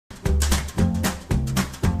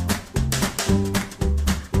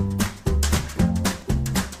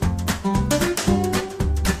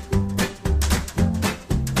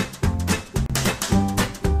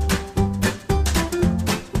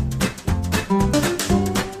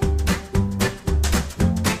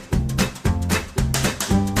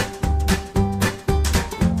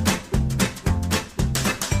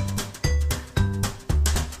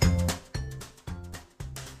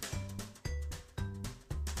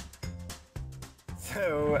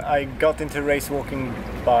So I got into race walking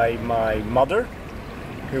by my mother,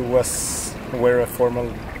 who were a formal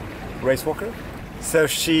race walker. So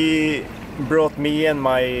she brought me and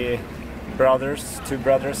my two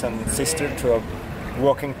brothers and sister to a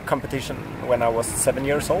walking competition when I was 7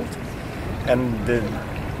 years old. And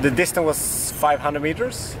the distance was 500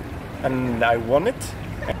 meters and I won it.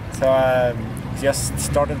 So I just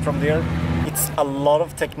started from there. It's a lot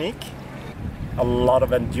of technique, a lot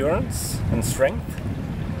of endurance and strength.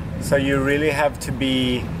 So you really have to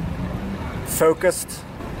be focused.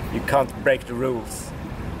 You can't break the rules.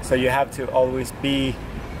 So you have to always be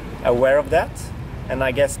aware of that. And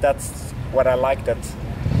I guess that's what I like, that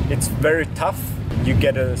it's very tough. You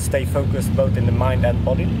get to stay focused both in the mind and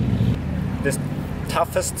body. The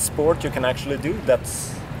toughest sport you can actually do, that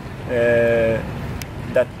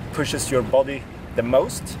pushes your body the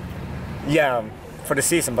most. Yeah, for the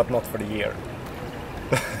season, but not for the year.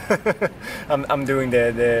 I'm doing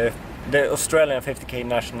the Australian 50k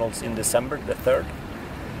Nationals in December, the 3rd,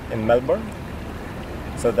 in Melbourne.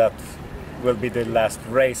 So that will be the last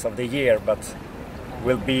race of the year, but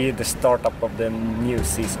will be the startup of the new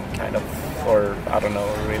season, kind of, or I don't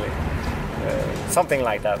know, really, something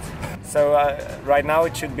like that. So right now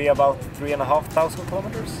it should be about 3,500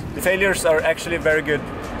 kilometers. The failures are actually very good,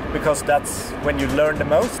 because that's when you learn the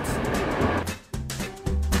most.